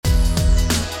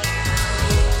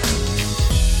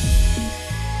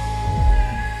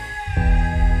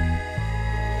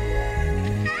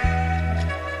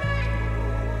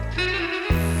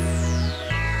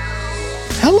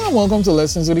and welcome to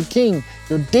Lessons with the King,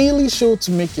 your daily show to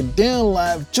make your day in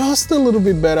life just a little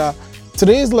bit better.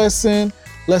 Today's lesson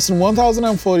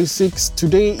 1046.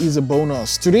 Today is a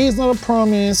bonus. Today is not a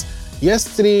promise.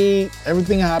 Yesterday,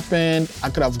 everything happened. I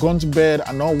could have gone to bed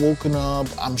and not woken up.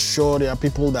 I'm sure there are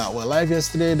people that were alive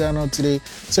yesterday that are not today.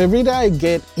 So every day I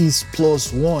get is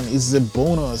 +1. It's a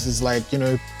bonus. It's like,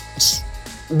 it's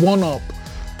one up.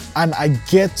 And I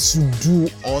get to do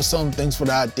awesome things for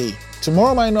that day.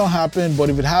 Tomorrow might not happen, but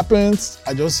if it happens,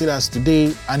 I just see it as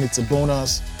today and it's a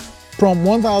bonus. From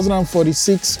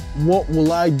 1046, what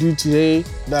will I do today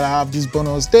that I have this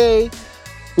bonus day?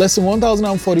 Lesson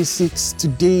 1046,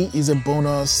 today is a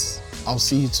bonus. I'll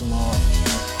see you tomorrow.